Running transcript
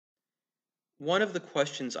One of the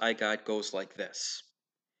questions I got goes like this.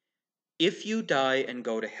 If you die and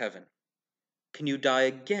go to heaven, can you die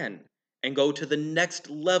again and go to the next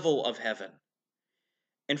level of heaven?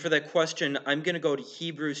 And for that question, I'm going to go to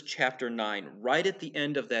Hebrews chapter 9. Right at the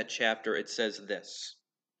end of that chapter, it says this.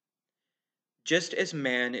 Just as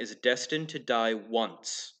man is destined to die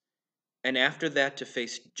once, and after that to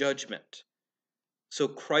face judgment, so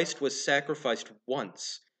Christ was sacrificed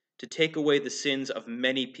once to take away the sins of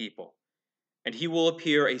many people. And he will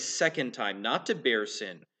appear a second time, not to bear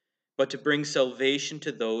sin, but to bring salvation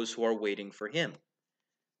to those who are waiting for him.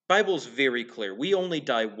 Bible's very clear. We only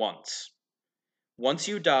die once. Once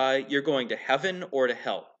you die, you're going to heaven or to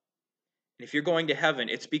hell. And if you're going to heaven,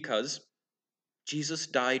 it's because Jesus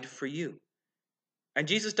died for you. And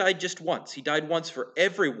Jesus died just once. He died once for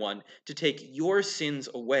everyone to take your sins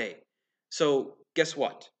away. So, guess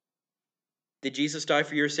what? Did Jesus die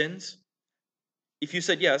for your sins? If you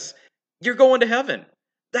said yes, you're going to heaven.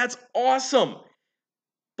 That's awesome.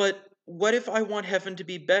 But what if I want heaven to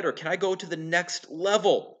be better? Can I go to the next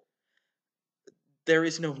level? There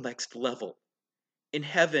is no next level. In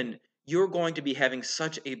heaven, you're going to be having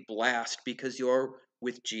such a blast because you're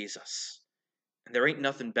with Jesus. And there ain't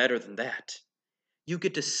nothing better than that. You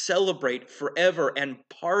get to celebrate forever and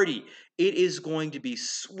party. It is going to be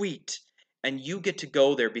sweet. And you get to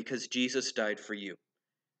go there because Jesus died for you.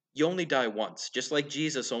 You only die once, just like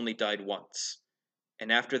Jesus only died once.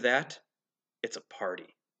 And after that, it's a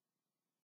party.